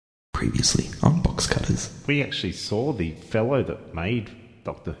Previously on Box Cutters. We actually saw the fellow that made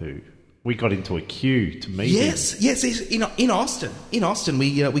Doctor Who. We got into a queue to meet him. Yes, in Austin. In Austin,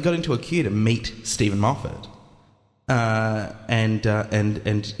 we got into a queue to meet Stephen Moffat, and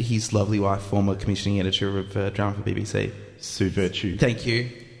his lovely wife, former commissioning editor of drama for BBC, Sue Virtue. Thank you.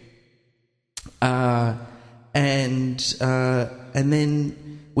 And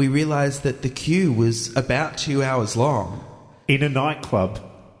then we realised that the queue was about 2 hours long. In a nightclub.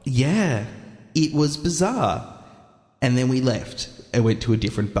 Yeah, it was bizarre. And then we left and went to a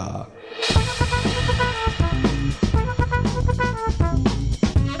different bar.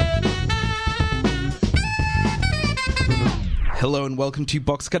 Hello and welcome to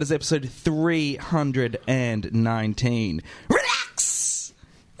Box Cutters episode 319. Relax!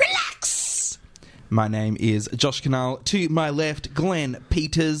 Relax! My name is Josh Canal. To my left, Glenn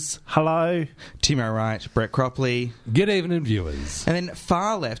Peters. Hello. To my right, Brett Cropley. Good evening, viewers. And then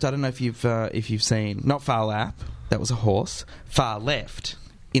far left, I don't know if you've seen, not far lap, that was a horse, far left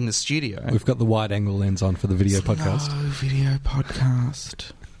in the studio. We've got the wide-angle lens on for the video podcast. No video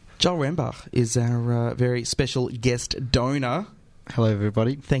podcast. Joel Rembach is our very special guest donor. Hello,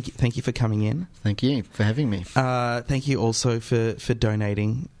 everybody. Thank you for coming in. Thank you for having me. Thank you also for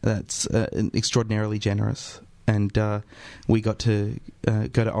donating. That's extraordinarily generous. And we got to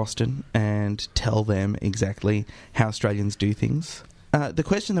go to Austin and tell them exactly how Australians do things. The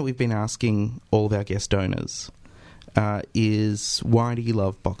question that we've been asking all of our guest donors is, why do you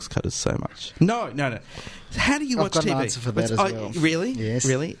love Box Cutters so much? No. How do you watch I've got TV? an answer for that as well. Really? Yes.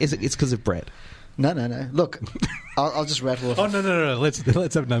 Really? It's because of Brett? No. Look, I'll just rattle off. Oh, no.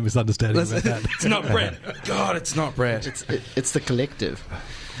 Let's have no misunderstanding about that. It's not Brett. God, it's not Brett. It's the collective.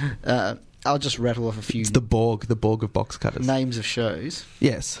 I'll just rattle off a few. It's the Borg of Box Cutters. Names of shows.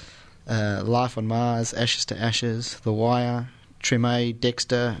 Yes. Life on Mars, Ashes to Ashes, The Wire, Treme,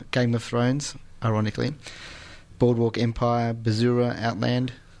 Dexter, Game of Thrones, ironically, Boardwalk Empire, Bazura,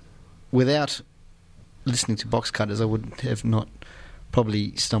 Outland. Without listening to Box Cutters, I would have not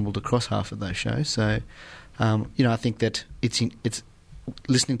probably stumbled across half of those shows. So, I think that it's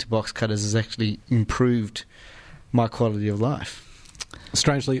listening to Box Cutters has actually improved my quality of life.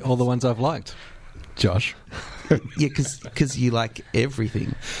 Strangely, all the ones I've liked. Josh? Yeah, because you like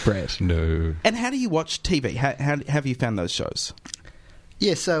everything, Brett. No. And how do you watch TV? How have you found those shows?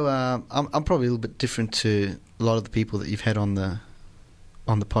 Yeah, so I'm probably a little bit different to a lot of the people that you've had on the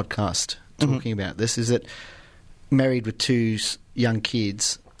podcast talking about this. Is that married with two young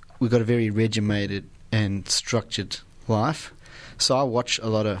kids, we've got a very regimented and structured life. So I watch a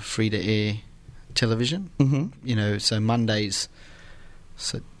lot of free-to-air television. Mm-hmm. So Mondays,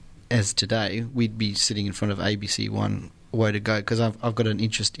 so as today, we'd be sitting in front of ABC One a way to go, because I've got an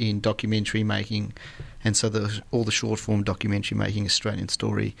interest in documentary making, and so all the short-form documentary making, Australian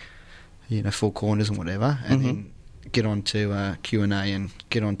Story, Four Corners and whatever, and then get on to Q&A and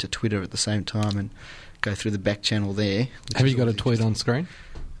get on to Twitter at the same time and go through the back channel there. Have you got a tweet on screen?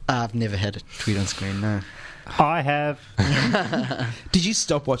 I've never had a tweet on screen, no. I have. Did you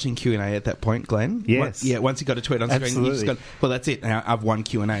stop watching Q&A at that point, Glenn? Yes. Once you got a tweet on screen, Absolutely. you just got, well, that's it. Now I've won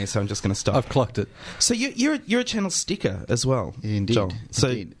Q&A, so I'm just going to stop. I've clocked it. So you're a channel sticker as well, Indeed. Joel. So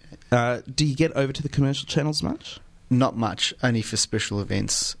Indeed. Do you get over to the commercial channels much? Not much, only for special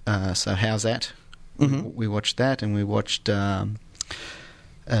events. So How's That? We watched that, and we watched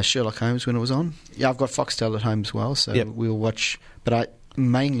Sherlock Holmes when it was on. Yeah, I've got Foxtel at home as well, so we'll watch. But I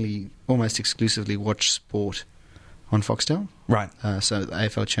mainly, almost exclusively, watch sport on Foxtel. Right. So the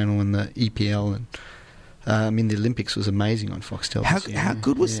AFL channel and the EPL, and the Olympics was amazing on Foxtel. How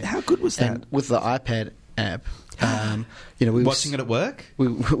good was that? And with the iPad app, we were watching it at work. We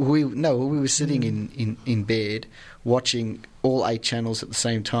were sitting in bed watching all 8 channels at the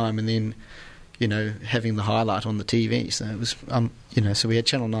same time, and then having the highlight on the TV. So it was so we had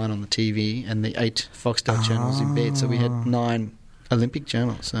Channel 9 on the TV and the 8 Foxtel channels in bed. So we had 9 Olympic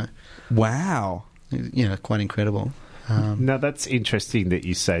channels. So wow, quite incredible. Now, that's interesting that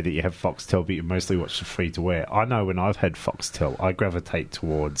you say that you have Foxtel, but you mostly watch the free-to-air. I know when I've had Foxtel, I gravitate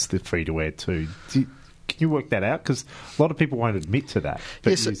towards the free-to-air too. Can you work that out? Because a lot of people won't admit to that,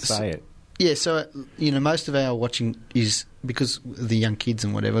 but you say it. Yeah, so most of our watching is, because the young kids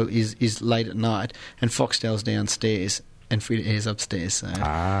and whatever, is late at night, and Foxtel's downstairs and free-to-air's upstairs. So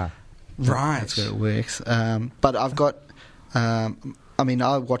right, that's where it works. But I've got. I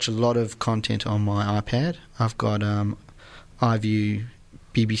watch a lot of content on my iPad. I've got iView,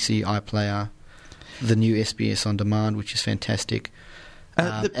 BBC iPlayer, the new SBS On Demand, which is fantastic.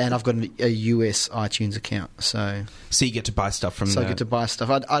 And I've got a US iTunes account. So you get to buy stuff from I get to buy stuff.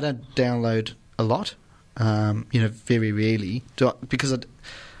 I don't download a lot, very rarely, because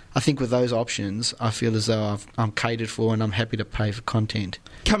I think with those options, I feel as though I'm catered for and I'm happy to pay for content.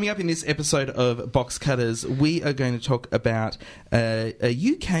 Coming up in this episode of Box Cutters, we are going to talk about a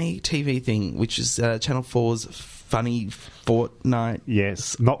UK TV thing, which is Channel 4's Funny Fortnight.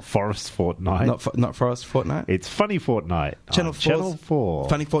 Yes, not Forest Fortnight. Not Forest Fortnight. It's Funny Fortnight. Channel 4.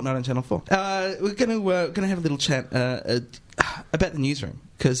 Funny Fortnight on Channel 4. We're going to have a little chat about the newsroom,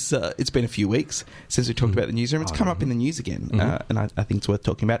 because it's been a few weeks since we talked about the newsroom. It's come up in the news again, and I think it's worth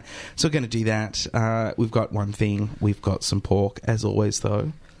talking about. So we're going to do that. We've got one thing. We've got some pork, as always,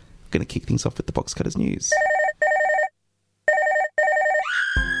 though. We're going to kick things off with the Box Cutters news.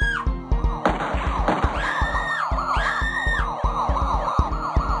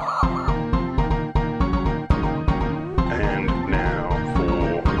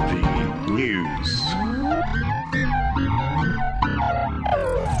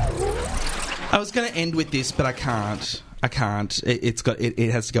 I was going to end with this, but I can't.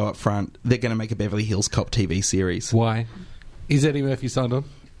 It has to go up front. They're going to make a Beverly Hills Cop TV series. Why? Is Eddie Murphy signed on?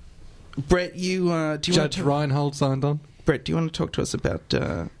 Brett, do you Judge Reinhold signed on? Brett, do you want to talk to us about...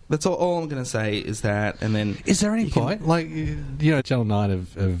 that's all I'm going to say is that, and then... Is there any point? Like, Channel 9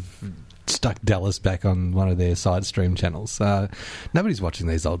 have stuck Dallas back on one of their side stream channels. Nobody's watching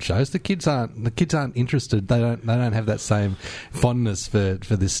these old shows. The kids aren't interested. They don't have that same fondness for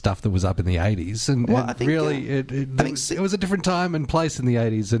this stuff that was up in the 80s. I think it was a different time and place in the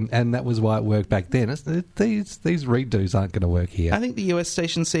 80s, and that was why it worked back then. These redos aren't going to work here. I think the US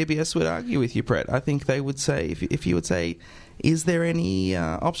station CBS would argue with you, Brett. I think they would say, if you would say, is there any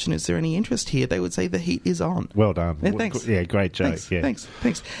option? Is there any interest here? They would say the heat is on. Well done. Yeah, thanks. Yeah, great joke. Thanks.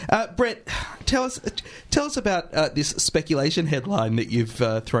 Brett, tell us about this speculation headline that you've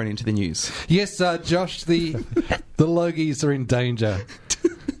thrown into the news. Yes, Josh, the Logies are in danger.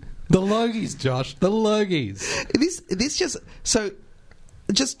 The Logies, Josh, the Logies. This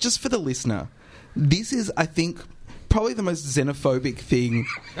just for the listener, this is, I think, probably the most xenophobic thing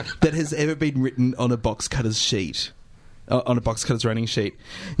that has ever been written on a Box Cutters sheet. On a Box Cutters running sheet.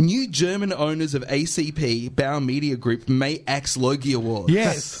 New German owners of ACP, Bauer Media Group, may axe Logie Awards.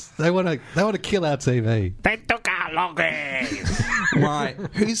 Yes, they want to kill our TV. They took our Logies. Right.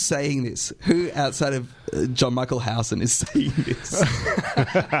 Who's saying this? Who outside of John Michael Howson is saying this?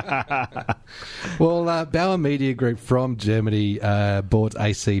 Well, Bauer Media Group from Germany bought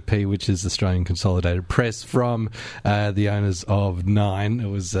ACP, which is Australian Consolidated Press, from the owners of Nine. It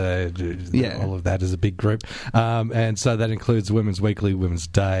was all of that is a big group, and so that includes Women's Weekly, Women's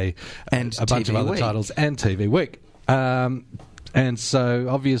Day, and a bunch of other titles, and TV Week. And so,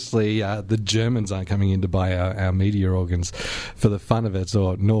 obviously, the Germans aren't coming in to buy our media organs for the fun of it,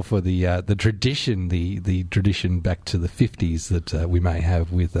 nor for the tradition, the tradition back to the 50s that we may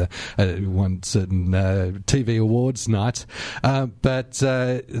have with one certain TV awards night. But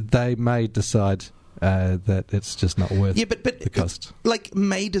they may decide that it's just not worth the cost. Like,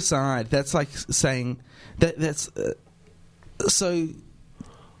 may decide. That's like saying that's... so,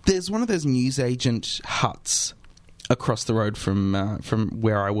 there's one of those newsagent huts across the road from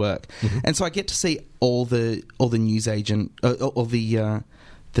where I work, and so I get to see all the newsagent, all the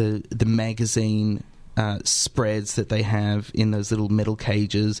magazine spreads that they have in those little metal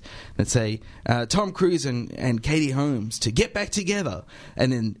cages that say Tom Cruise and Katie Holmes to get back together,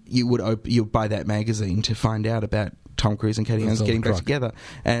 and then you would buy that magazine to find out about Tom Cruise and Katie Holmes getting back together,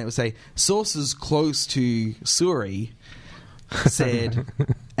 and it would say sources close to Suri said,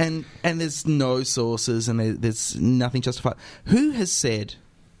 and there's no sources and there's nothing justified. Who has said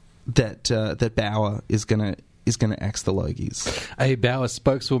that Bauer is going to axe the Logies? A Bauer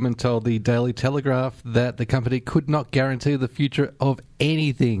spokeswoman told the Daily Telegraph that the company could not guarantee the future of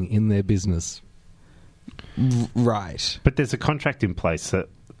anything in their business. Right, but there's a contract in place that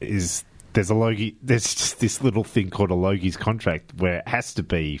is. There's just this little thing called a Logies contract where it has to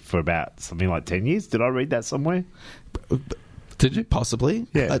be for about something like 10 years. Did I read that somewhere? Did you? Possibly.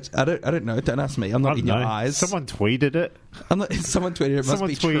 Yeah. I don't know. Don't ask me. I'm not in your eyes. Someone tweeted it. Someone tweeted it. Must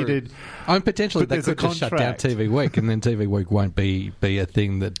be true. Potentially they could just shut down TV Week, and then TV Week won't be a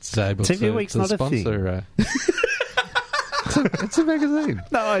thing that's able TV Week's not sponsor. A thing. It's a magazine.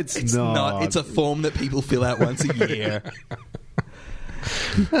 No, it's not. It's a form that people fill out once a year.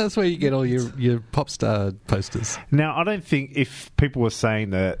 That's where you get all your pop star posters. Now, I don't think if people were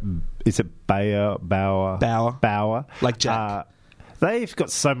saying that, is it Bauer, like Jack. They've got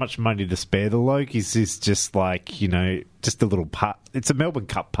so much money to spare. The Logies is just like, just a little part. It's a Melbourne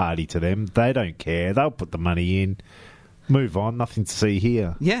Cup party to them. They don't care. They'll put the money in. Move on. Nothing to see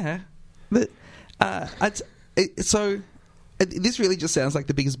here. Yeah. But, so this really just sounds like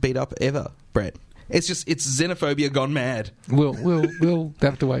the biggest beat up ever, Brett. It's xenophobia gone mad. We'll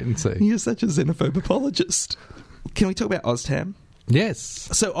have to wait and see. You're such a xenophobe apologist. Can we talk about Oztam? Yes.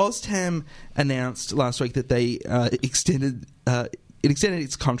 So Oztam announced last week that they extended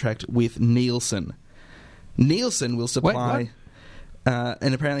its contract with Nielsen. Nielsen will supply,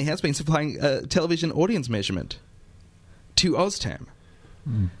 and apparently has been supplying television audience measurement to Oztam.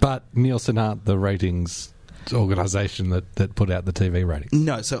 But Nielsen aren't the ratings organisation that put out the TV ratings.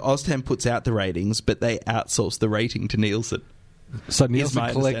 No, so Oztam puts out the ratings, but they outsource the rating to Nielsen. So Nielsen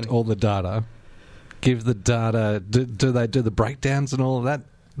collect all the data, give the data. Do they do the breakdowns and all of that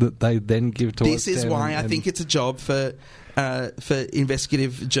they then give to Oztam? This is why I think it's a job for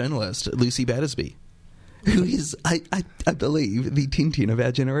investigative journalist Lucy Battersby, who is, I believe, the Tintin of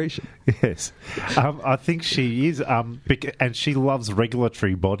our generation. Yes. I think she is, and she loves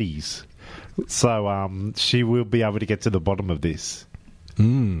regulatory bodies. So she will be able to get to the bottom of this.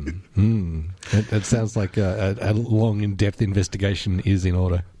 It sounds like a long, in-depth investigation is in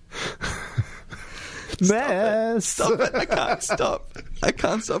order. Stop it. I can't stop. I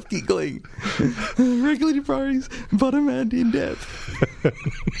can't stop giggling. Regulatory priorities, bottom and in depth.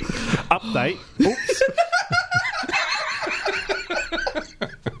 Update. Oops.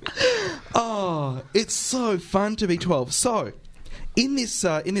 Oh, it's so fun to be 12. So, in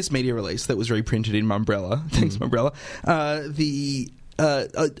this media release that was reprinted in Mumbrella, thanks Mumbrella,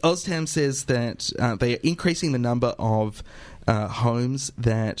 Oztam says that they are increasing the number of homes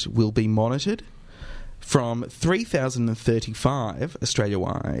that will be monitored from 3,035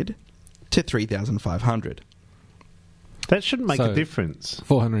 Australia-wide to 3,500. That shouldn't make a difference.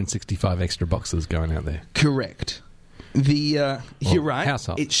 465 extra boxes going out there. Correct. You're right.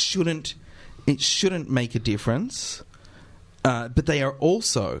 Household. It shouldn't make a difference. But they are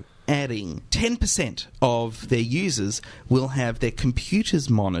also adding 10% of their users will have their computers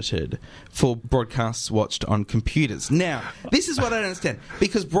monitored for broadcasts watched on computers. Now, this is what I don't understand,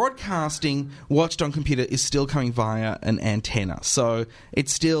 because broadcasting watched on computer is still coming via an antenna, so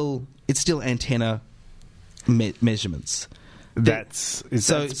it's still antenna measurements. That's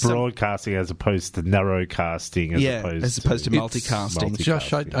broadcasting as opposed to narrowcasting as opposed to multicasting.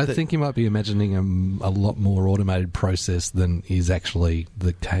 Josh, I think you might be imagining a lot more automated process than is actually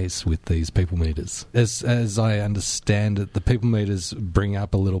the case with these people meters. As I understand it, the people meters bring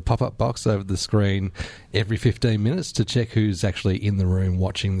up a little pop-up box over the screen every 15 minutes to check who's actually in the room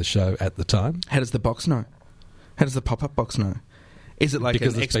watching the show at the time. How does the box know? How does the pop-up box know? Is it like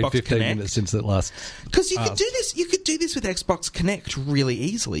because an it's Xbox been 15 Connect? Minutes since it last. Because you could do this. You could do this with Xbox Connect really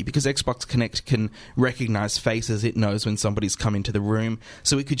easily. Because Xbox Connect can recognise faces. It knows when somebody's come into the room,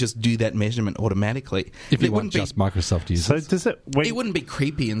 so it could just do that measurement automatically. If you want just Microsoft users, so does it? It wouldn't be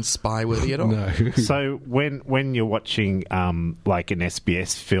creepy and spy-worthy at all. No. So when you're watching like an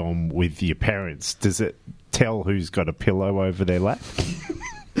SBS film with your parents, does it tell who's got a pillow over their lap?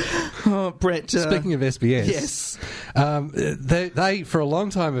 Oh, Brett. Speaking of SBS, yes, they for a long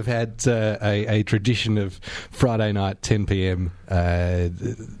time have had a tradition of Friday night 10 p.m.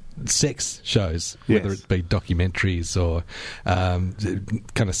 Sex shows, whether it be documentaries or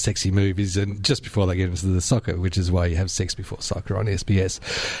kind of sexy movies, and just before they get into the soccer, which is why you have Sex Before Soccer on SBS.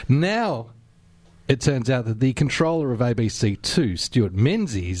 Now, it turns out that the controller of ABC2, Stuart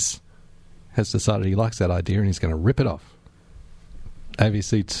Menzies, has decided he likes that idea and he's going to rip it off.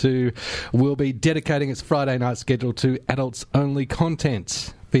 ABC2 will be dedicating its Friday night schedule to adults-only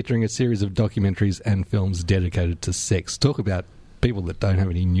content, featuring a series of documentaries and films dedicated to sex. Talk about people that don't have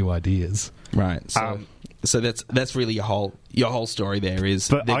any new ideas. Right. So that's really your whole story. There is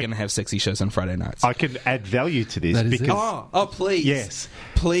they're going to have sexy shows on Friday nights. I can add value to this because please, yes,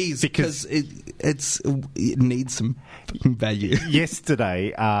 please, because it needs some value.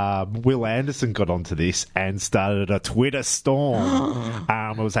 Yesterday, Will Anderson got onto this and started a Twitter storm.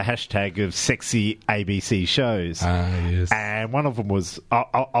 It was a hashtag of sexy ABC shows. Yes. And one of them was,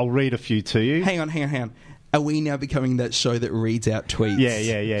 I'll read a few to you. Hang on. Are we now becoming that show that reads out tweets?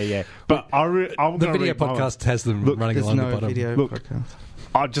 Yeah. But the video podcast has them running along the bottom. Video podcast.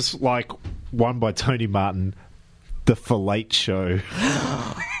 I just like one by Tony Martin, The Fillate Show.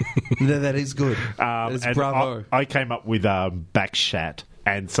 That is good. That's bravo. I came up with Backshat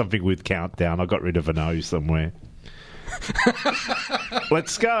and something with Countdown. I got rid of an O somewhere.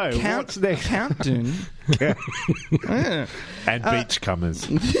 Let's go. What's next? Countdown. And Beachcombers.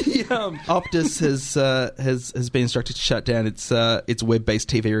 Optus has been instructed to shut down its web-based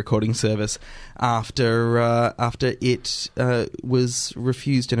TV recording service after it was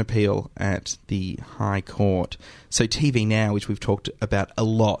refused an appeal at the High Court. So TV Now, which we've talked about a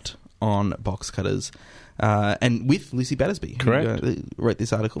lot on Box Cutters, and with Lucy Battersby, correct, who wrote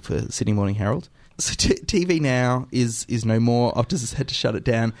this article for Sydney Morning Herald. So TV Now is no more. Optus has had to shut it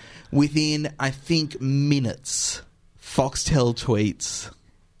down. Within, I think, minutes, Foxtel tweets,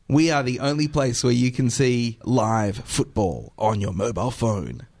 "We are the only place where you can see live football on your mobile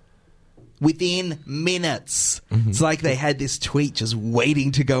phone." Within minutes. It's like they had this tweet just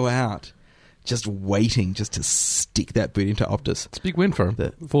waiting to go out. Just waiting just to stick that boot into Optus. It's a big win for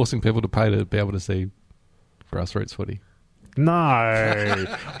them, forcing people to pay to be able to see grassroots footy. No,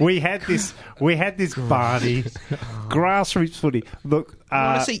 we had this, Barney. Grassroots footy. Look,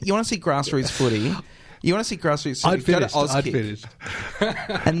 you want to see grassroots footy? You want to see grassroots footy? Go to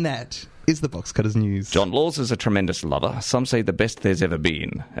Auskick. And that is the Box Cutters News. John Laws is a tremendous lover. Some say the best there's ever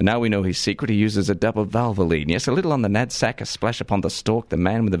been. And now we know his secret. He uses a dab of Valvoline. Yes, a little on the knapsack, a splash upon the stalk. The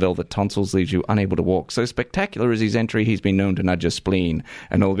man with the velvet tonsils leaves you unable to walk. So spectacular is his entry, he's been known to nudge your spleen.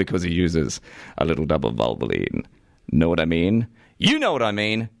 And all because he uses a little dab of Valvoline. Know what I mean? You know what I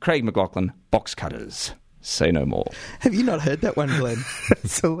mean. Craig McLachlan, Box Cutters. Say no more. Have you not heard that one, Glenn?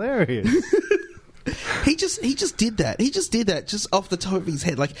 It's hilarious. He just did that. He just did that just off the top of his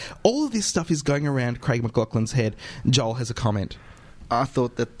head. Like, all of this stuff is going around Craig McLachlan's head. Joel has a comment. I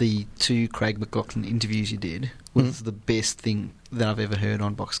thought that the 2 Craig McLachlan interviews you did was the best thing that I've ever heard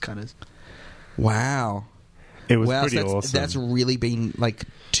on Box Cutters. Wow. It was so pretty awesome. That's really been like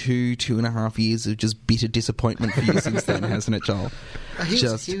 2.5 years of just bitter disappointment for you since then, hasn't it, Joel? He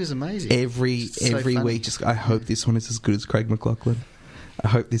was amazing. Every week, just I hope this one is as good as Craig McLachlan. I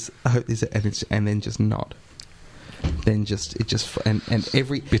hope this, and then just not. Then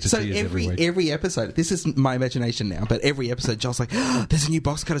every episode. This is my imagination now, but every episode, Joel's like, "There's a new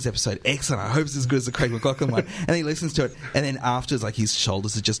Box Cutters episode. Excellent. I hope it's as good as the Craig McLachlan one." And he listens to it, and then afterwards, like, his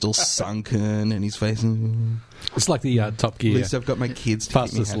shoulders are just all sunken, and his face. It's like the Top Gear. At least I've got my kids to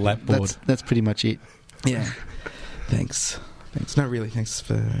fastest lap board. That's pretty much it. Yeah. Thanks. No, really, thanks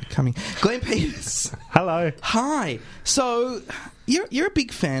for coming. Glenn Peters. Hello. Hi. So, you're a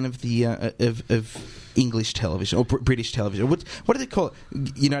big fan of the of English television or British television. What do they call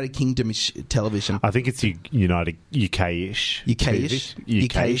it? United Kingdom-ish television. I think it's United UK-ish. UK-ish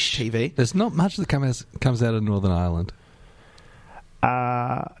TV. There's not much that comes out of Northern Ireland.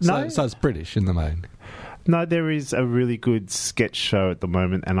 No. So it's British in the main. No, there is a really good sketch show at the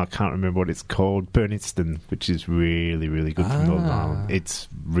moment, and I can't remember what it's called. Burniston, which is really, really good from Northern Ireland. It's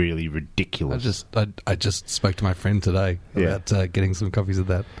really ridiculous. I just spoke to my friend today about getting some copies of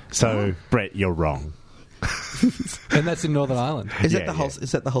that. So, Brett, you're wrong. And that's in Northern Ireland. Is that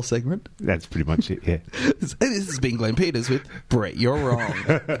the whole segment? That's pretty much it. Yeah. This has been Glenn Peters with Brett. You're wrong.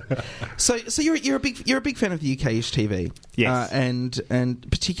 So you're a big fan of the UK-ish TV, yes, and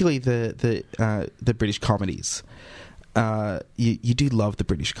particularly the British comedies. You do love the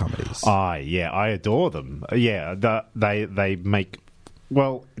British comedies. I adore them. Yeah, they make.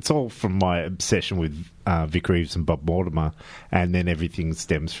 Well, it's all from my obsession with Vic Reeves and Bob Mortimer, and then everything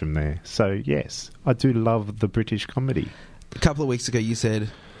stems from there. So, yes, I do love the British comedy. A couple of weeks ago, you said,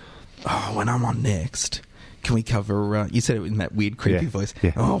 when I'm on next, can we cover... you said it in that weird, creepy voice.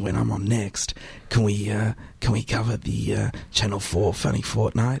 Yeah. When I'm on next, can we cover the Channel 4 Funny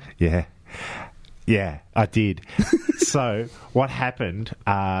Fortnight? Yeah. Yeah, I did. So what happened?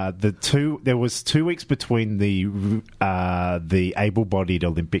 There was 2 weeks between the able-bodied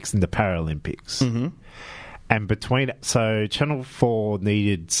Olympics and the Paralympics, and Channel 4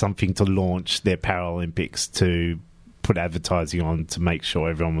 needed something to launch their Paralympics to put advertising on to make sure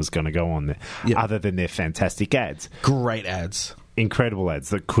everyone was going to go on there. Yep. Other than their fantastic ads, great ads. Incredible ads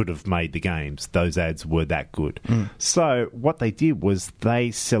that could have made the games. Those ads were that good. So what they did was they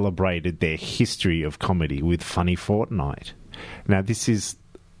celebrated their history of comedy with Funny Fortnight. Now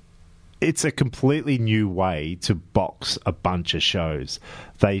it's a completely new way to box a bunch of shows.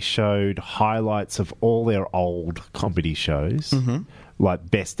 They showed highlights of all their old comedy shows,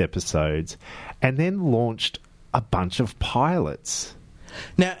 like best episodes, and then launched a bunch of pilots.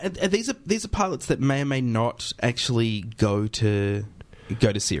 Now, these are pilots that may or may not actually go to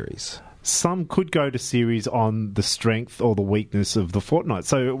series. Some could go to series on the strength or the weakness of the fortnight.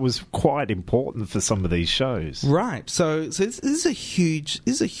 So it was quite important for some of these shows. Right. So this is a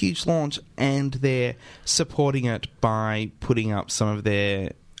huge launch, and they're supporting it by putting up some of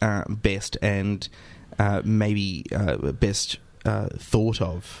their best and maybe best thought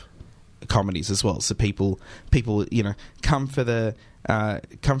of comedies as well. So people come for the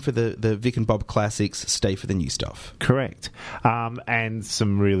Vic and Bob classics, stay for the new stuff. Correct. And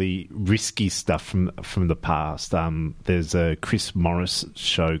some really risky stuff from the past. There's a Chris Morris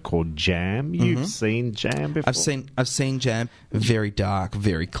show called Jam. You've seen Jam before? I've seen Jam. Very dark,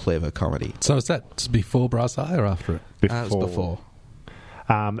 very clever comedy. So is that before Brass Eye or after it? Before. It was before.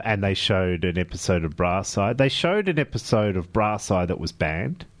 And they showed an episode of Brasseye. They showed an episode of Brasseye that was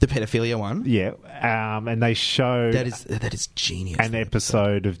banned. The pedophilia one. Yeah. And they showed That is genius. an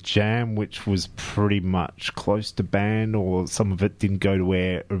episode of Jam, which was pretty much close to ban, or some of it didn't go to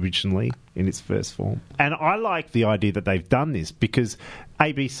air originally in its first form. And I like the idea that they've done this because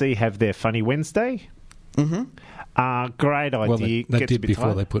ABC have their Funny Wednesday. Mm-hmm. Great idea. Well, they Gets a did bit before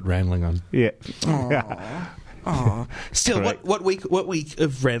tight. they put Randling on. Yeah. Oh, still, Correct. what week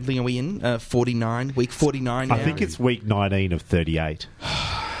of Radling are we in? 49, week 49 now? I think it's week 19 of 38.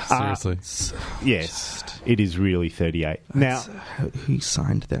 Seriously. Yes, it is really 38. Now, Who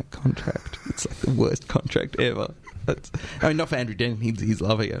signed that contract? It's like the worst contract ever. I mean, not for Andrew Denton, he's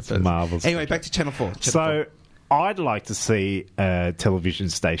loving it. But marvellous anyway, back to Channel 4. so I'd like to see a television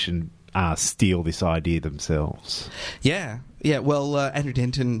station steal this idea themselves. Yeah. Well, Andrew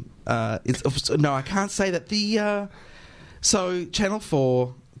Denton is. No, I can't say that. So Channel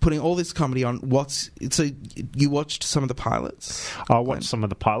 4 putting all this comedy on. So you watched some of the pilots? I watched some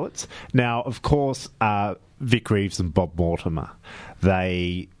of the pilots. Now, of course, Vic Reeves and Bob Mortimer,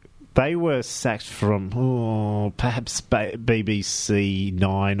 they were sacked from perhaps BBC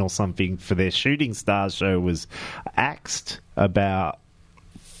 9 or something for their Shooting Stars show was axed about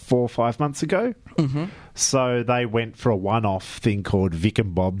 4 or 5 months ago. Mm-hmm. So they went for a one-off thing called Vic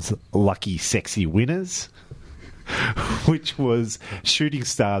and Bob's Lucky Sexy Winners, which was Shooting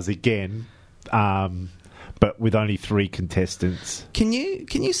Stars again, but with only 3 contestants. Can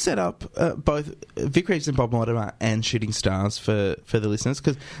you set up both Vic Reeves and Bob Mortimer and Shooting Stars for the listeners?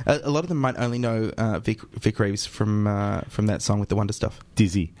 Because a lot of them might only know Vic Reeves from that song with the Wonder Stuff.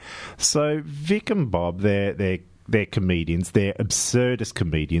 Dizzy. So Vic and Bob, they're comedians. They're absurdist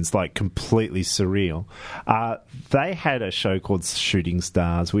comedians, like completely surreal. They had a show called Shooting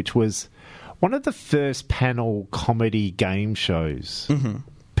Stars, which was one of the first panel comedy game shows. Mm-hmm.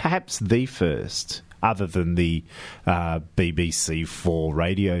 Perhaps the first, other than the BBC 4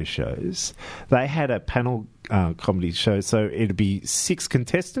 radio shows. They had a panel comedy show, so it'd be 6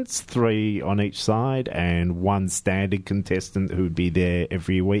 contestants, 3 on each side, and 1 standard contestant who would be there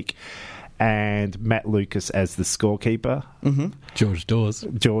every week. And Matt Lucas as the scorekeeper. Mm-hmm. George Dawes.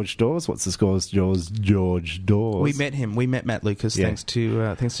 What's the scores? George Dawes. We met him. We met Matt Lucas thanks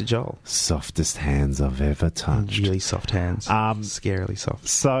to Joel. Softest hands I've ever touched. Really soft hands. Scarily soft.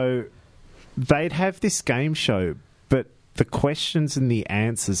 So they'd have this game show, but the questions and the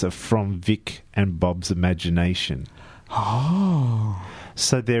answers are from Vic and Bob's imagination. Oh.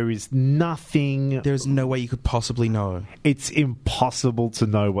 So there is nothing... There's no way you could possibly know. It's impossible to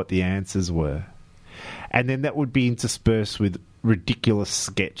know what the answers were. And then that would be interspersed with ridiculous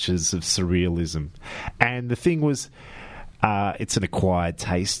sketches of surrealism. And the thing was, it's an acquired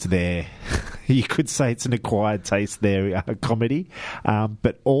taste there. You could say it's an acquired taste there, comedy.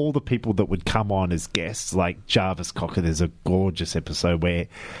 But all the people that would come on as guests, like Jarvis Cocker, there's a gorgeous episode where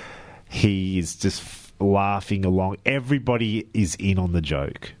he is just laughing along. Everybody is in on the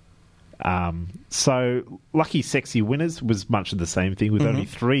joke. So Lucky Sexy Winners was much of the same thing with only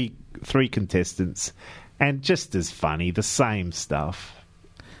three contestants and just as funny, the same stuff.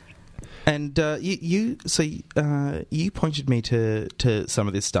 And you pointed me to some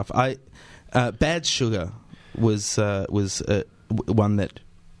of this stuff. Bad Sugar was one that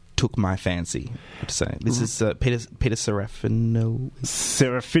took my fancy, I have to say. This is Peter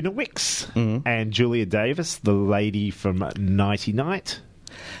Serafinowicz and Julia Davis, the lady from Nighty Night,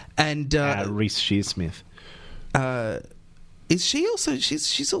 and Reese Shearsmith. Is she also?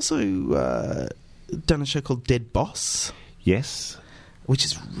 She's also done a show called Dead Boss. Yes. Which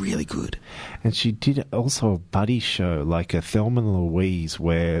is really good. And she did also a buddy show, like a Thelma and Louise,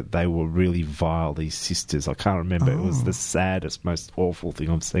 where they were really vile, these sisters. I can't remember. It was the saddest, most awful thing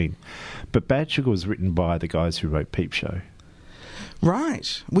I've seen. But Bad Sugar was written by the guys who wrote Peep Show.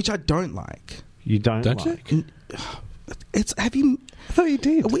 Right. Which I don't like. You don't like? You? Have you... I thought you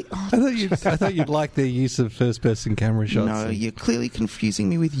did. I thought you'd like their use of first-person camera shots. No, you're clearly confusing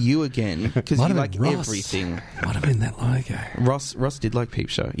me with you again because you like Ross. Everything. Might have been that logo. Ross did like Peep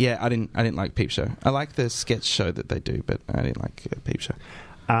Show. Yeah, I didn't like Peep Show. I like the sketch show that they do, but I didn't like Peep Show.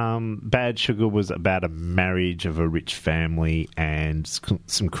 Bad Sugar was about a marriage of a rich family and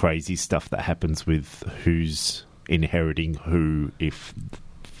some crazy stuff that happens with who's inheriting who if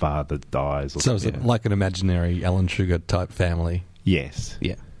father dies. Or So is it like an imaginary Alan Sugar type family? Yes.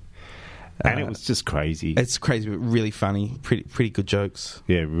 Yeah. And it was just crazy. It's crazy, but really funny. Pretty good jokes.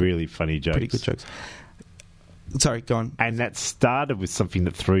 Yeah, really funny jokes. Pretty good jokes. Sorry, go on. And that started with something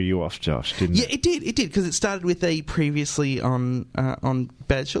that threw you off, Josh, didn't it? Yeah, it did. It did, because it started with a previously on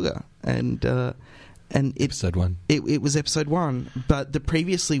Bad Sugar. And Episode 1. It was episode 1, but the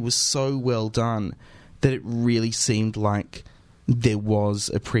previously was so well done that it really seemed like there was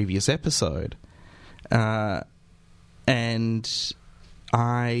a previous episode. And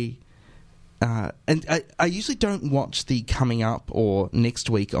I usually don't watch the coming up or next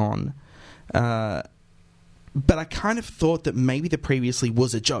week on, but I kind of thought that maybe the previously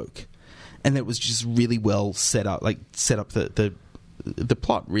was a joke, and it was just really well set up, like set up the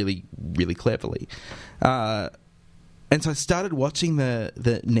plot really, really cleverly. And so I started watching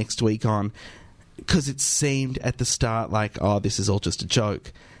the next week on, because it seemed at the start like, oh, this is all just a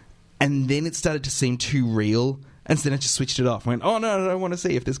joke. And then it started to seem too real. And so then I just switched it off. I went, oh, no, I don't want to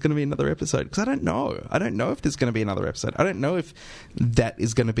see if there's going to be another episode. Because I don't know. I don't know if there's going to be another episode. I don't know if that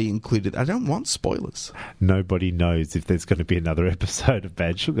is going to be included. I don't want spoilers. Nobody knows if there's going to be another episode of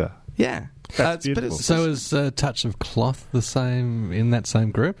Bad Sugar. Yeah. That's beautiful. So is Touch of Cloth the same in that same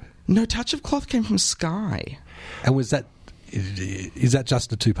group? No, Touch of Cloth came from Sky. And is that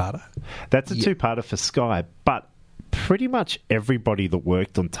just a two-parter? That's a two-parter for Sky, but pretty much everybody that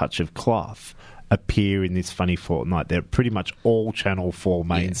worked on Touch of Cloth appear in this Funny Fortnight. They're pretty much all Channel 4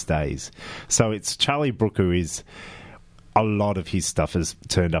 mainstays. So it's Charlie Brooker is... A lot of his stuff has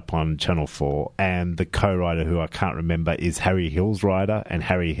turned up on Channel 4, and the co-writer, who I can't remember, is Harry Hill's writer, and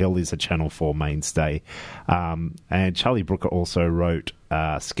Harry Hill is a Channel 4 mainstay. And Charlie Brooker also wrote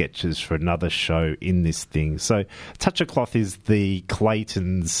sketches for another show in this thing. So Touch of Cloth is the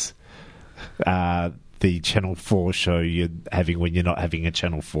Claytons, the Channel 4 show you're having when you're not having a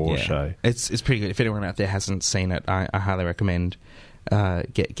Channel 4 show. It's pretty good. If anyone out there hasn't seen it, I highly recommend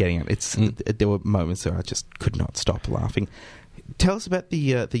getting it. There were moments where I just could not stop laughing. Tell us about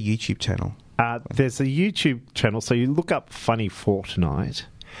the YouTube channel. There's a YouTube channel, so you look up Funny Fortnight,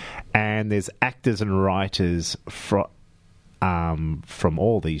 and there's actors and writers from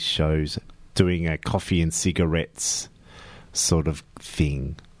all these shows doing a coffee and cigarettes sort of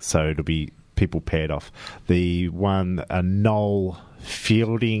thing. So it'll be people paired off. The one, Noel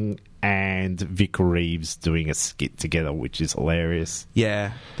Fielding and Vic Reeves doing a skit together, which is hilarious.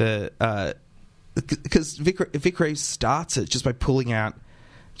 Yeah, because Vic Reeves starts it just by pulling out,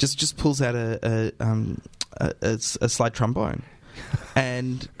 just pulls out a slide trombone,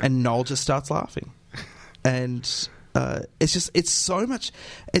 and Noel just starts laughing, and it's so much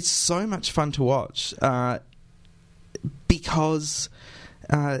fun to watch, because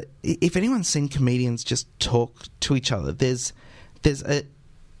if anyone's seen comedians just talk to each other, there's a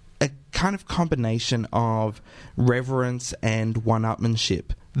kind of combination of reverence and one-upmanship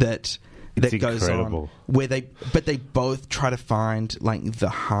that goes on, where they both try to find like the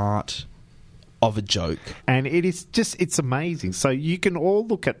heart of a joke, and it's amazing. So you can all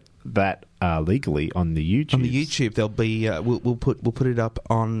look at that legally on the YouTube. On the YouTube, there'll be we'll put it up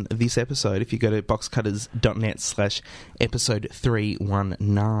on this episode. If you go to boxcutters.net/episode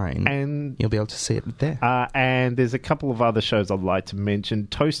 319, and you'll be able to see it there. And there's a couple of other shows I'd like to mention.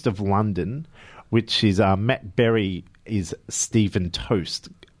 Toast of London, which is Matt Berry is Stephen Toast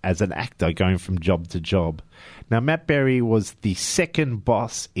as an actor going from job to job. Now, Matt Berry was the second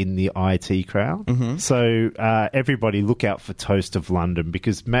boss in the IT crowd. Mm-hmm. So everybody look out for Toast of London,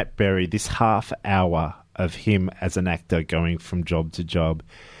 because Matt Berry, this half hour of him as an actor going from job to job,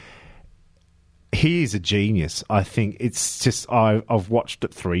 he is a genius. I think it's just, I've watched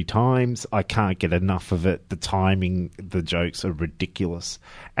it 3 times. I can't get enough of it. The timing, the jokes are ridiculous.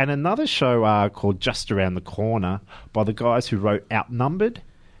 And another show called Just Around the Corner by the guys who wrote Outnumbered.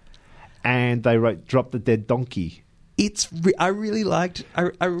 And they wrote "Drop the Dead Donkey." I really liked.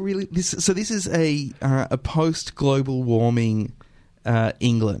 So this is a post global warming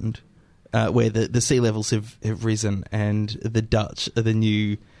England where the sea levels have risen, and the Dutch are the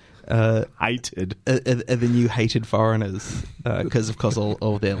new hated foreigners, because of course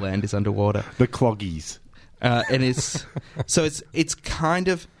all their land is underwater. The cloggies, and it's kind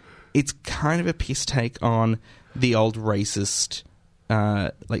of a piss take on the old racist.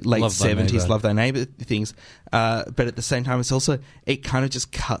 Like late 70s Love Thy Neighbour things, but at the same time it kind of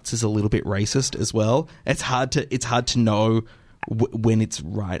just cuts as a little bit racist as well. It's hard to know when it's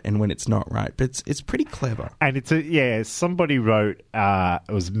right and when it's not right, but it's pretty clever. And somebody wrote it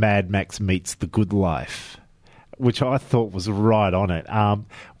was Mad Max Meets The Good Life, which I thought was right on it,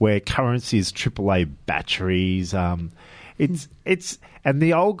 where currency is AAA batteries. It's and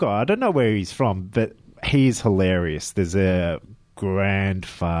the old guy, I don't know where he's from, but he is hilarious. There's a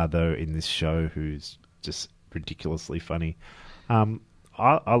grandfather in this show who's just ridiculously funny.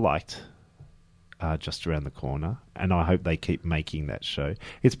 I liked Just Around the Corner, and I hope they keep making that show.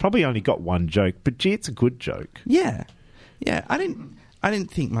 It's probably only got one joke, but gee, it's a good joke. Yeah. I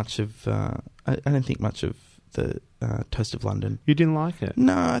didn't think much of I don't think much of the Toast of London. You didn't like it?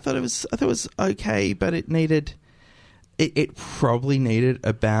 No, I thought it was okay, but it needed. It probably needed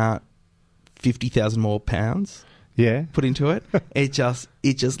about 50,000 more pounds Yeah. put into it. It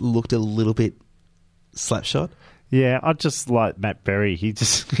just looked a little bit slapshot. Yeah, I just like Matt Berry. He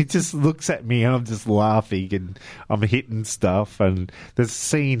just looks at me and I'm just laughing and I'm hitting stuff. And there's a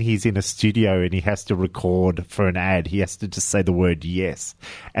scene he's in a studio and he has to record for an ad. He has to just say the word yes.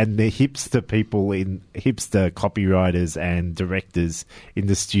 And the hipster copywriters and directors in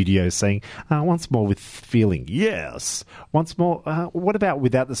the studio saying, once more with feeling, yes. Once more, what about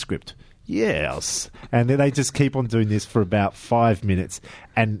without the script? Yes. And then they just keep on doing this for about 5 minutes.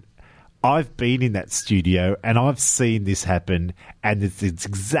 And I've been in that studio and I've seen this happen, and it's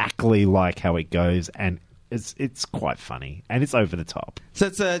exactly like how it goes, and it's quite funny and it's over the top. So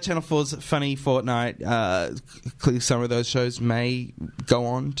it's Channel 4's Funny Fortnight. Clearly some of those shows may go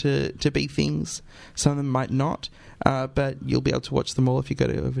on to be things. Some of them might not, but you'll be able to watch them all if you go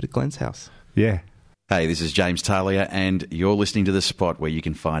over to Glenn's house. Yeah. Hey, this is James Talia, and you're listening to The Spot, where you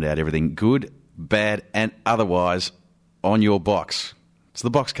can find out everything good, bad, and otherwise on your box. It's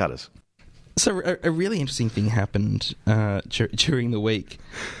the Box Cutters. So a really interesting thing happened during the week.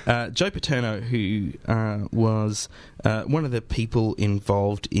 Joe Paterno, who was one of the people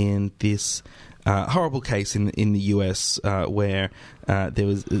involved in this horrible case in the US where there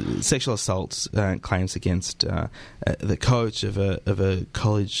was sexual assault claims against the coach of a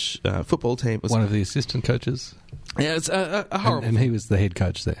college football team. It was One of the assistant coaches. Yeah, it's a horrible. And he was the head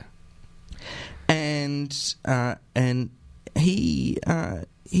coach there. And he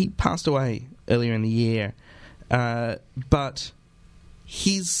passed away earlier in the year, but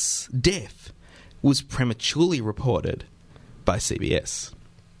his death was prematurely reported by CBS.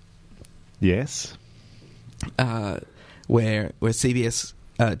 Yes. Where CBS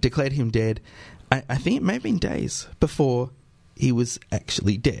declared him dead. I think it may have been days before he was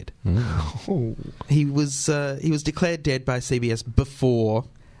actually dead. Oh. He was declared dead by CBS before,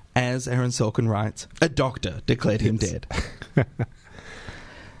 as Aaron Sorkin writes, a doctor declared him dead.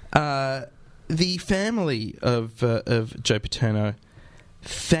 The family of Joe Paterno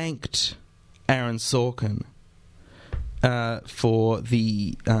thanked Aaron Sorkin for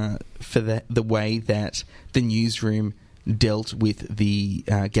the way that the newsroom dealt with the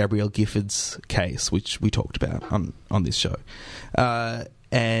Gabrielle Giffords case, which we talked about on this show,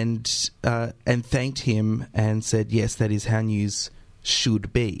 and thanked him and said, yes, that is how news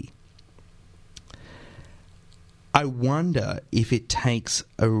should be. I wonder if it takes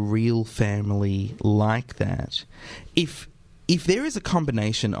a real family like that. If there is a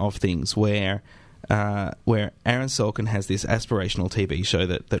combination of things where Aaron Sorkin has this aspirational TV show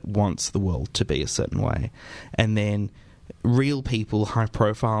that wants the world to be a certain way, and then real people,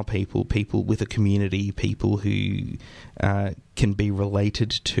 high-profile people with a community, people who can be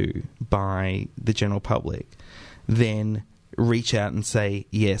related to by the general public, then reach out and say,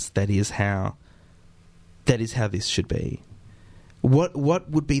 yes, that is how this should be. What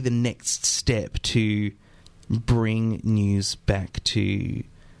would be the next step to bring news back to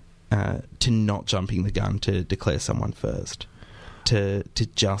not jumping the gun to declare someone first, to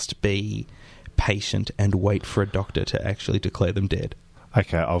just be patient and wait for a doctor to actually declare them dead?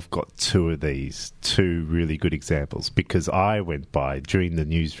 Okay, I've got two really good examples, because I went by during the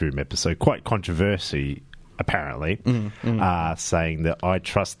newsroom episode, quite controversy apparently, saying that I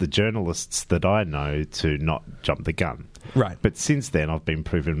trust the journalists that I know to not jump the gun. Right. But since then, I've been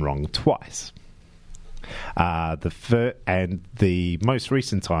proven wrong twice. The most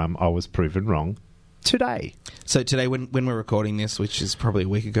recent time I was proven wrong today. So today, when we're recording this, which is probably a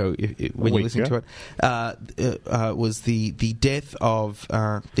week ago, when you're listening to it, was the death of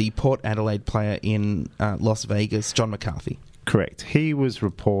the Port Adelaide player in Las Vegas, John McCarthy. Correct. He was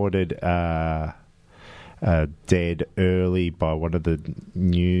reported dead early by one of the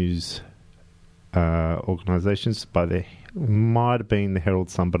news organisations. Might have been the Herald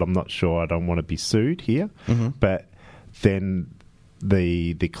Sun, but I'm not sure. I don't want to be sued here. Mm-hmm. But then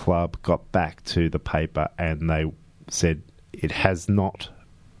the club got back to the paper and they said it has not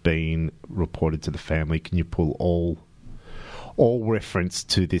been reported to the family. Can you pull all reference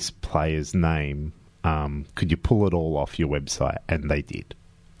to this player's name? Could you pull it all off your website? And they did.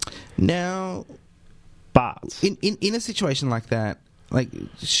 Now, but in a situation like that, like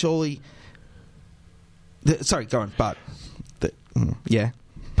surely, sorry, go on. But yeah,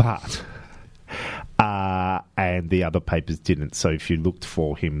 but and the other papers didn't. So if you looked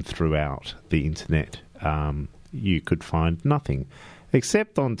for him throughout the internet, you could find nothing,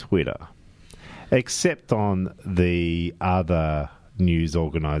 except on Twitter, except on the other news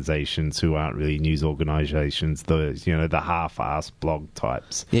organisations who aren't really news organisations, the half-assed blog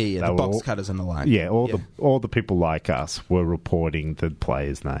types. Yeah, They the were box all- cutters and the like. Yeah, all the people like us were reporting the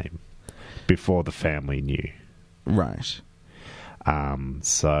player's name before the family knew. Right.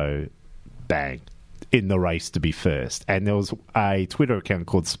 So, bang, in the race to be first. And there was a Twitter account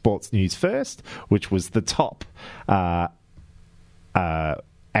called Sports News First, which was the top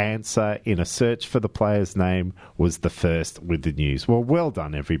answer in a search for the player's name, was the first with the news. Well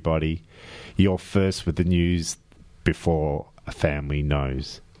done, everybody. You're first with the news before a family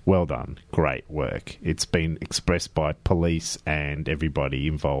knows. Well done. Great work. It's been expressed by police and everybody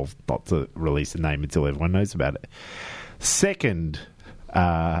involved not to release the name until everyone knows about it. Second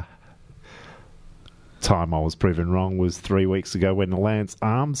time I was proven wrong was 3 weeks ago when Lance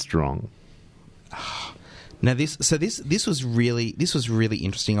Armstrong. Now this was really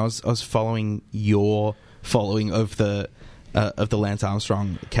interesting. I was following your following of the Lance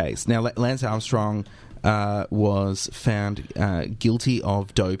Armstrong case. Now Lance Armstrong was found guilty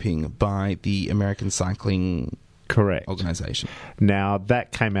of doping by the American Cycling Correct. Organization. Now,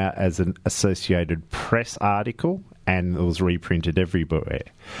 that came out as an Associated Press article and it was reprinted everywhere.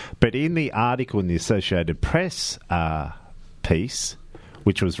 But in the article in the Associated Press piece,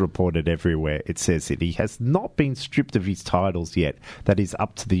 which was reported everywhere, it says that he has not been stripped of his titles yet. That is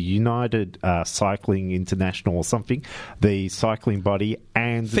up to the United Cycling International or something, the cycling body,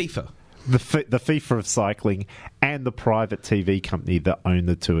 and FIFA. The FIFA of cycling and the private TV company that own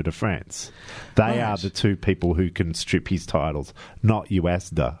the Tour de France. They are the two people who can strip his titles, not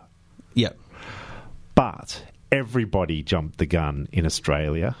UASDA. Yep. But everybody jumped the gun in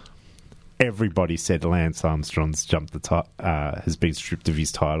Australia. Everybody said Lance Armstrong's has been stripped of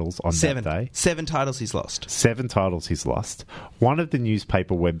his titles on that day. 7 titles he's lost. 7 titles he's lost. One of the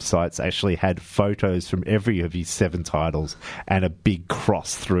newspaper websites actually had photos from every of his 7 titles and a big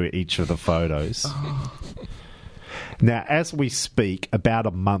cross through each of the photos. Now, as we speak, about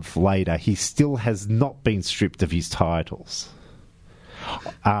a month later, he still has not been stripped of his titles.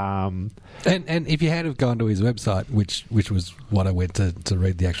 And if you had have gone to his website, which was what I went to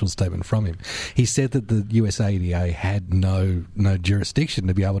read the actual statement from him, he said that the USADA had no jurisdiction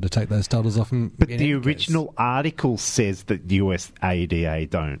to be able to take those titles off him. But the original article says that USADA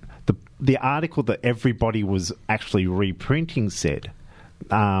don't. The article that everybody was actually reprinting said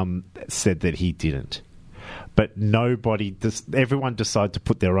that he didn't. But everyone decided to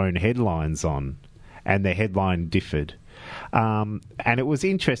put their own headlines on, and their headline differed. And it was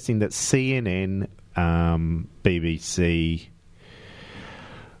interesting that CNN, BBC,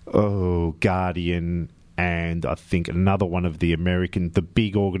 Guardian, and I think another one of the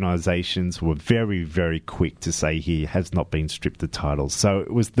big organisations were very, very quick to say he has not been stripped of titles. So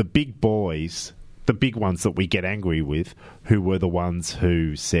it was the big boys, the big ones that we get angry with, who were the ones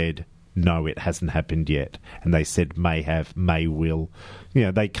who said, no, it hasn't happened yet. And they said may have, may will. You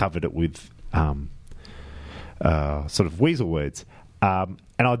know, they covered it with sort of weasel words. And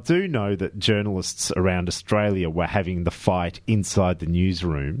I do know that journalists around Australia were having the fight inside the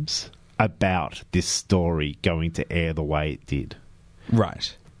newsrooms about this story going to air the way it did.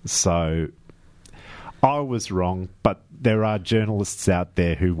 Right. So I was wrong, but there are journalists out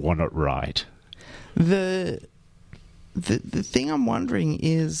there who want it right. The thing I'm wondering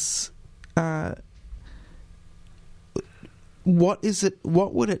is,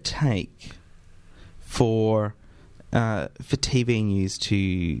 what would it take for TV news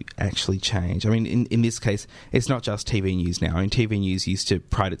to actually change? I mean, in this case, it's not just TV news now. I mean, TV news used to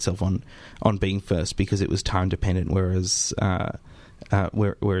pride itself on being first because it was time dependent, whereas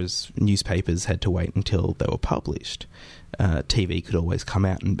newspapers had to wait until they were published. TV could always come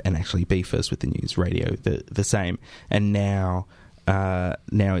out and actually be first with the news. Radio the same, and now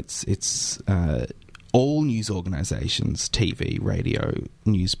it's all news organisations, TV, radio,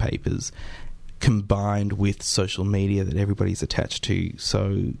 newspapers, combined with social media that everybody's attached to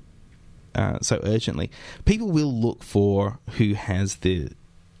so urgently. People will look for who has the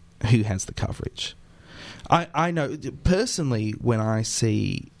coverage. I know personally when I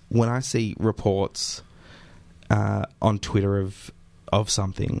see reports on Twitter of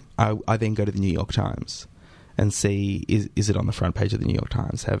something, I then go to the New York Times and see is it on the front page of the New York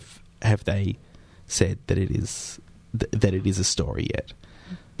Times? Have they said that it is a story yet?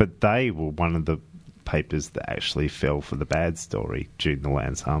 But they were one of the papers that actually fell for the bad story during the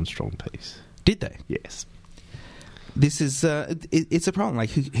Lance Armstrong piece. Did they? Yes. This is it's a problem. Like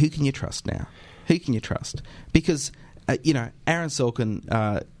who can you trust now? Who can you trust? Because Aaron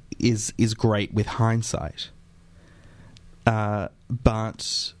Sorkin is great with hindsight,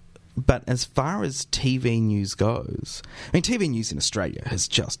 but but as far as TV news goes, I mean, TV news in Australia has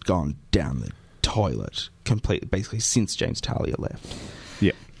just gone down the toilet completely, basically, since James Talia left.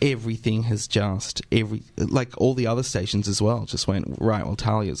 Yeah. Everything has just, like all the other stations as well, just went, right, well,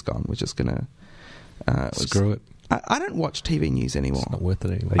 Talia's gone. We're just going to... Screw it. I don't watch TV news anymore. It's not worth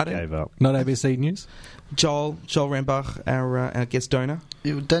it anyway. They gave up. Not ABC News? Joel Rambach, our guest donor.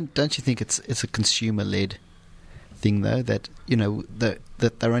 Don't you think it's a consumer-led thing, though, that, you know, that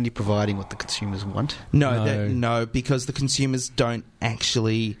they're only providing what the consumers want? No, because the consumers don't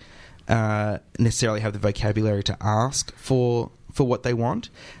actually necessarily have the vocabulary to ask for what they want,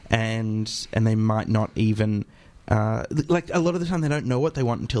 and they might not even... like, a lot of the time they don't know what they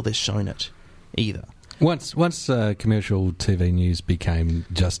want until they're shown it, either. Once commercial TV news became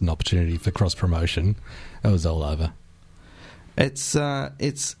just an opportunity for cross-promotion, it was all over. It's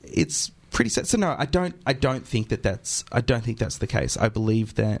pretty sad. So no, I don't think that's the case. I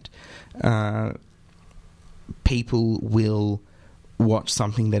believe that people will watch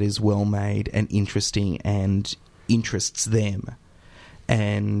something that is well made and interesting and interests them,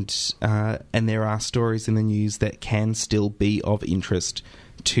 and there are stories in the news that can still be of interest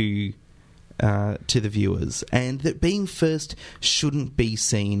to the viewers, and that being first shouldn't be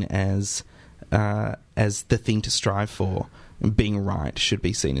seen as the thing to strive for. Being right should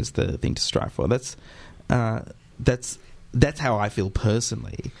be seen as the thing to strive for. That's how I feel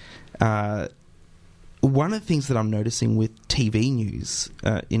personally. One of the things that I'm noticing with TV news,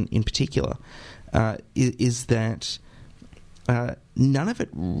 in particular, is that none of it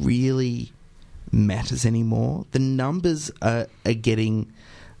really matters anymore. The numbers are getting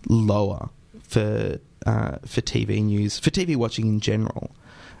lower for TV news, for TV watching in general,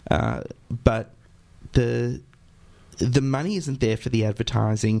 but the money isn't there for the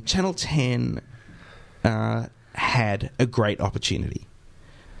advertising. Channel 10 had a great opportunity.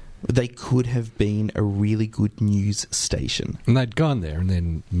 They could have been a really good news station. And they'd gone there, and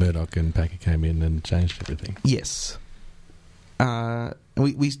then Murdoch and Packer came in and changed everything. Yes.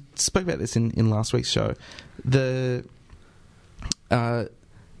 We spoke about this in last week's show.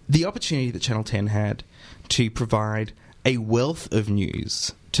 The opportunity that Channel 10 had to provide a wealth of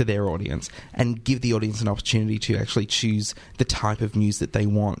news to their audience and give the audience an opportunity to actually choose the type of news that they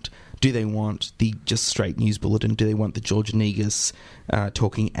want. Do they want the just straight news bulletin? Do they want the George Negus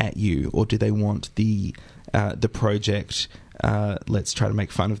talking at you? Or do they want the project, let's try to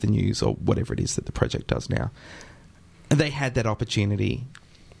make fun of the news, or whatever it is that the project does now? They had that opportunity,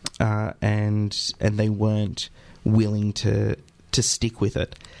 and they weren't willing to stick with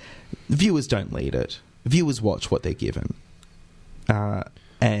it. Viewers don't lead it. Viewers watch what they're given.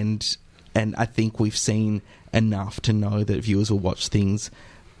 And I think we've seen enough to know that viewers will watch things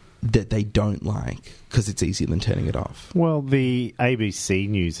that they don't like because it's easier than turning it off. Well, the ABC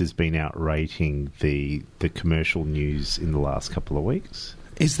News has been outrating the commercial news in the last couple of weeks.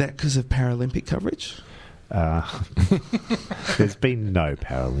 Is that because of Paralympic coverage? There's been no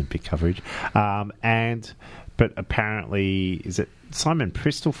Paralympic coverage. But apparently, is it Simon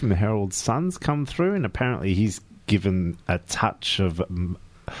Pristol from the Herald Sun's come through, and apparently he's given a touch of,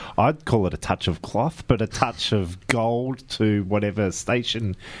 I'd call it a touch of cloth, but a touch of gold to whatever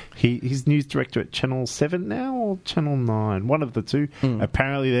station. He's news director at Channel 7 now, or Channel 9, one of the two.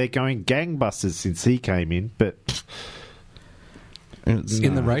 Apparently they're going gangbusters since he came in, but...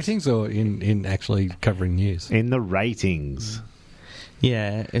 In the ratings or in actually covering news? In the ratings.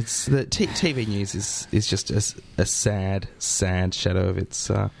 Yeah, it's the TV news is just a sad shadow of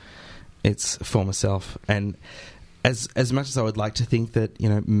its former self. And as much as I would like to think that, you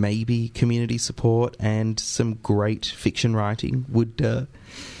know, maybe community support and some great fiction writing would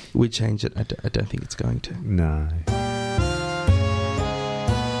change it, I don't think it's going to. No.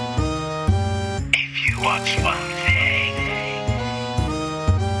 If you watch one thing.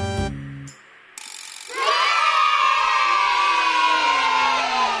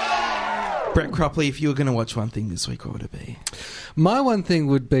 Brett Cropley, if you were going to watch one thing this week, what would it be? My one thing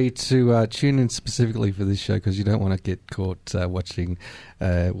would be to tune in specifically for this show, because you don't want to get caught watching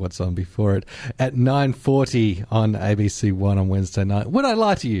what's on before it, at 9:40 on ABC One on Wednesday night. Would I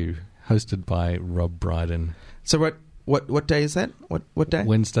Lie to You? Hosted by Rob Brydon. So what day is that? What day?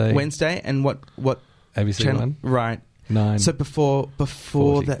 Wednesday. Wednesday, and what ABC channel? One? Right. 9. So before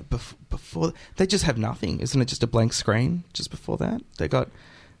that, before they just have nothing, isn't it? Just a blank screen. Just before that, they've got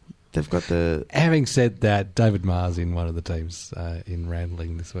the. Having said that, David Maher's in one of the teams in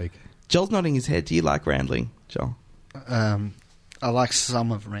Randling this week. Joel's nodding his head. Do you like Randling, Joel? I like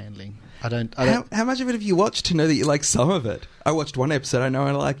some of Randling. I don't. How much of it have you watched to know that you like some of it? I watched one episode. I know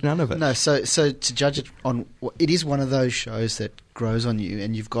I like none of it. No, so to judge it on, it is one of those shows that grows on you,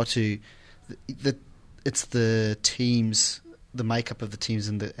 and you've got to. It's the teams, the makeup of the teams,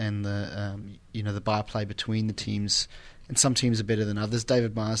 and the the byplay between the teams, and some teams are better than others.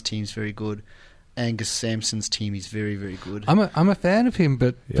 David Maher's team's very good. Angus Sampson's team is very, very good. I'm a fan of him,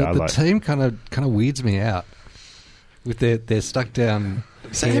 but the team kind of weirds me out with their stuck down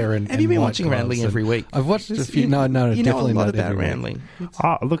hair and. Have you been white watching gloves Randling every week? I've watched a few. You Definitely know a lot not about every Randling. week.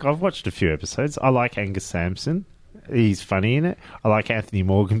 Look, I've watched a few episodes. I like Angus Sampson. He's funny in it. I like Anthony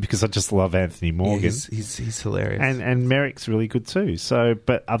Morgan because I just love Anthony Morgan. Yeah, he's hilarious. And Merrick's really good too. So,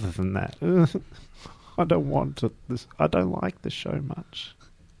 but other than that, I don't want it. I don't like the show much.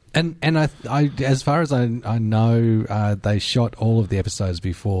 And I as far as I know, they shot all of the episodes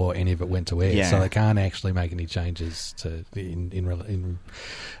before any of it went to air, so they can't actually make any changes to in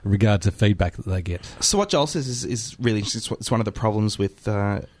regard to feedback that they get. So what Joel says is really interesting. It's one of the problems with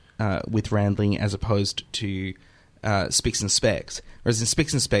Randling as opposed to Spicks and Specs. Whereas in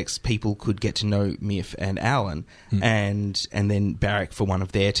Spicks and Specs, people could get to know Miff and Alan and then barrack for one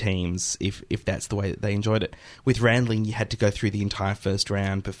of their teams if that's the way that they enjoyed it. With Randling, you had to go through the entire first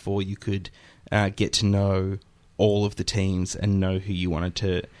round before you could get to know all of the teams and know who you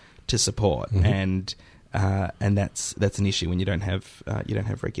wanted to support. And that's an issue when you don't have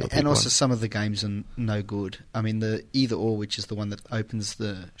regular people. And also on. some of the games are no good. I mean, the Either Or, which is the one that opens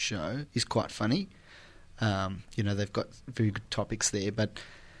the show, is quite funny. They've got very good topics there, but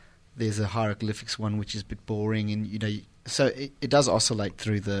there's a hieroglyphics one which is a bit boring, and so it does oscillate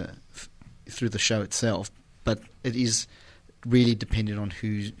through the show itself, but it is really dependent on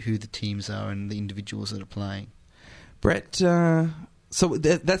who the teams are and the individuals that are playing. Brett, so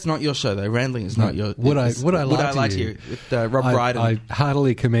that's not your show though. Randling is not your. Would I lie to to you with Rob Brydon? I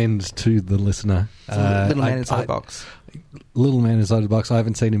heartily commend to the listener. Little Man Inside the Box. Little Man Inside the Box. I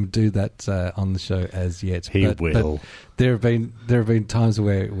haven't seen him do that on the show as yet. He will. But there have been times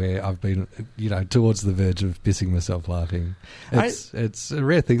where I've been towards the verge of pissing myself laughing. It's a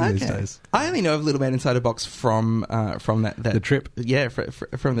rare thing these days. I only know of Little Man Inside a Box from that The Trip. Yeah,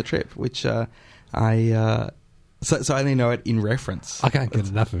 from the Trip, which So I only know it in reference. I can't get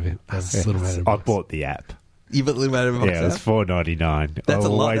enough of it. Little Man in a I Box. bought the app. You put Little Man in a Box. Yeah, it was $4.99. That's a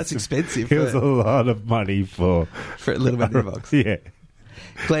lot. That's expensive. It was a lot of money for Little Man in a Box. Yeah.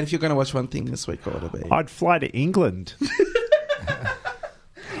 Glenn, if you're going to watch one thing this week, what would it be? I'd fly to England.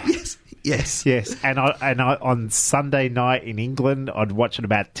 Yes. And I on Sunday night in England, I'd watch it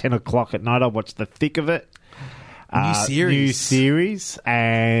about 10 o'clock at night. I'd watch the thick of it. New series,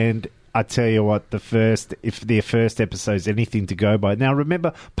 and I tell you what, if their first episode's anything to go by. Now,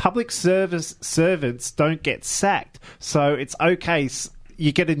 remember, public servants don't get sacked, so it's okay.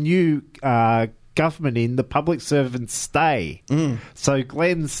 You get a new government in, the public servants stay. So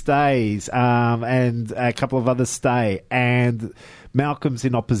Glenn stays, and a couple of others stay, and Malcolm's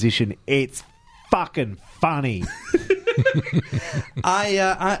in opposition. It's fucking funny.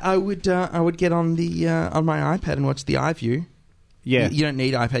 I would get on my iPad and watch the iView. Yeah. You don't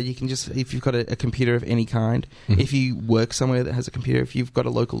need iPad. You can just, if you've got a computer of any kind, if you work somewhere that has a computer, if you've got a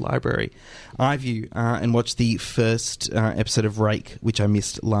local library, iView, and watch the first episode of Rake, which I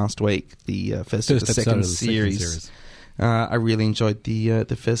missed last week, the first of the second series. I really enjoyed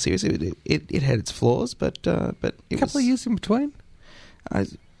the first series. It had its flaws, but a couple of years in between.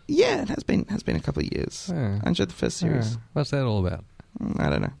 Yeah, it has been a couple of years. Yeah. I enjoyed the first series. What's that all about? I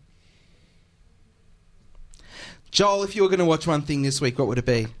don't know. Joel, if you were going to watch one thing this week, what would it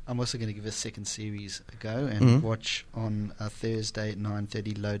be? I'm also going to give a second series a go and watch on a Thursday at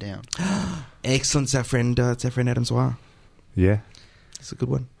 9:30 Lowdown. Excellent. It's our friend Adam Zwar. Yeah. It's a good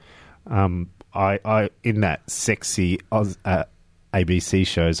one. I in that sexy ABC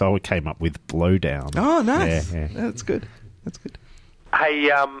shows, I came up with Blowdown. Oh, nice. Yeah. That's good. That's good.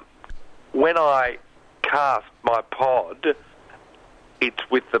 Hey, when I cast my pod, it's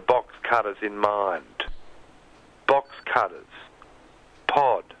with the box cutters in mind. Box cutters,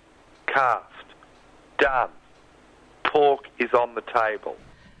 pod, cast, done. Pork is on the table.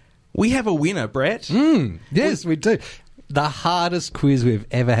 We have a winner, Brett. Yes, we do. The hardest quiz we've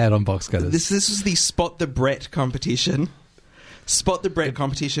ever had on Box Cutters. This is the Spot the Brett competition. Spot the Brett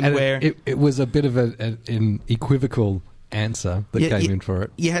competition, and where it was a bit of an equivocal answer that came in for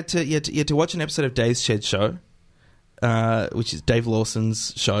it. You had to watch an episode of Dave's Shed Show, which is Dave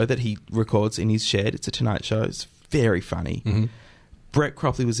Lawson's show that he records in his shed. It's a Tonight Show. It's very funny. Brett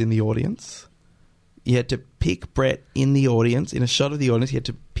Cropley was in the audience. You had to pick Brett in the audience, in a shot of the audience. You had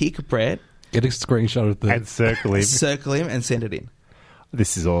to pick Brett Get a screenshot of the... And circle him. circle him, and send it in.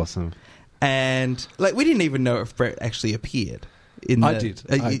 This is awesome. And like we didn't even know if Brett actually appeared. I did.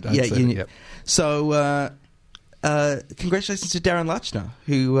 I'd said it, yep. So congratulations to Darren Lutchner,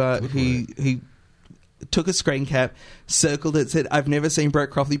 who took a screen cap, circled it, said, "I've never seen Brett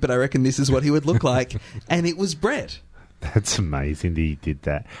Cropley, but I reckon this is what he would look like," and it was Brett. That's amazing that he did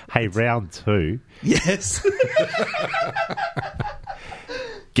that. Hey, round 2. Yes.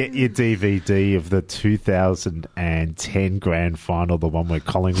 Get your DVD of the 2010 grand final, the one where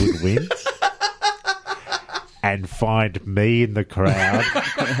Collingwood wins, and find me in the crowd.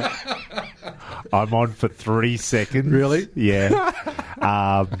 I'm on for 3 seconds. Really? Yeah.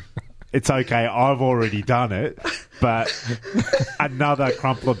 It's okay, I've already done it, but another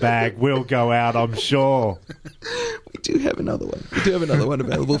crumpler bag will go out, I'm sure. We do have another one. We do have another one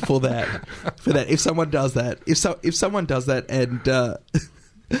available for that. If someone does that, if someone does that, and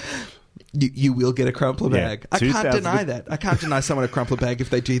you will get a crumpler bag. I can't deny that. I can't deny someone a crumpler bag if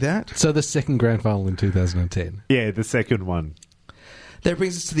they do that. So the second grand final in 2010. Yeah, the second one. That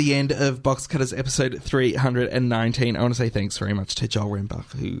brings us to the end of Box Cutters episode 319. I want to say thanks very much to Joel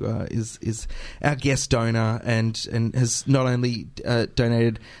Rembach, who is our guest donor and has not only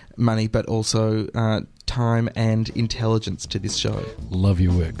donated money but also time and intelligence to this show. Love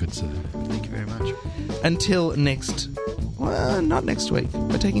your work, good sir. Thank you very much. Until next... Well, not next week.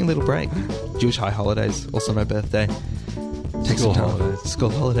 We're taking a little break. Jewish high holidays, also my birthday. Take School some time. holidays. School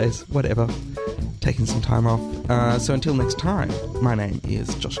holidays, whatever. Taking some time off. So until next time, my name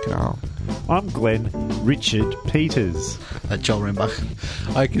is Josh Canal. I'm Glenn Richard Peters. Joel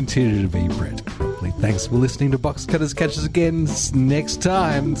Rembach. I continue to be Brett Cropley. Thanks for listening to Box Cutters. Catch us again next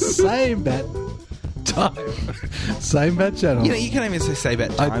time. Same bat time. Same bat channel. You know, you can't even say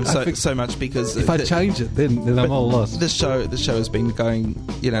bat time I think so much because... if I change it, then I'm all lost. The show has been going,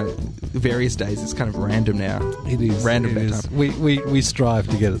 various days. It's kind of random now. It is. Random it bat is. time. We strive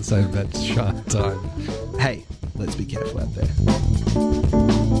to get it the same bat time. Hey, let's be careful out there.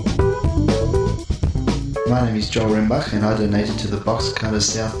 My name is Joel Rembach and I donated to the Box Cutters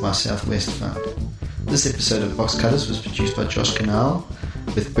South by Southwest Fund. This episode of Box Cutters was produced by Josh Canal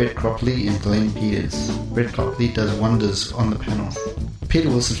with Brett Cropley and Glenn Peters. Brett Cropley does wonders on the panel. Peter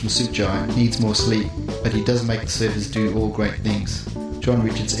Wilson from Soup Giant needs more sleep, but he does make the surfers do all great things. John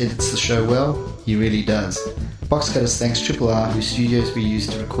Richards edits the show well, he really does. Box Cutters thanks Triple R, whose studios we use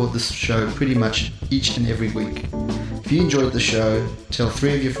to record this show pretty much each and every week. If you enjoyed the show, tell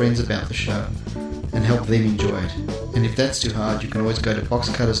 3 of your friends about the show and help them enjoy it. And if that's too hard, you can always go to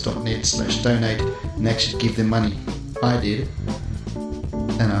boxcutters.net/donate and actually give them money. I did,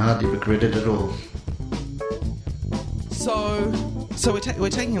 and I hardly regret it at all. So we're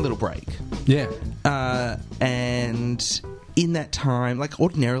taking a little break. Yeah. And in that time, like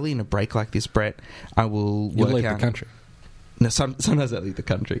ordinarily in a break like this, Brett, I will You'll work leave out... the country. No, sometimes I leave the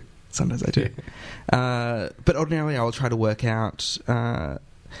country. Sometimes I do. But ordinarily I will try to work out a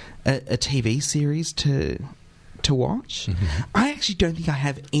TV series to watch. Mm-hmm. I actually don't think I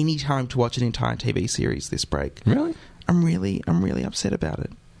have any time to watch an entire TV series this break. Really? I'm really upset about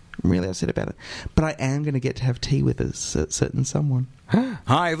it. But I am going to get to have tea with a certain someone.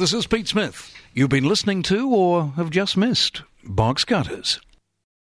 Hi, this is Pete Smith. You've been listening to or have just missed Box Cutters.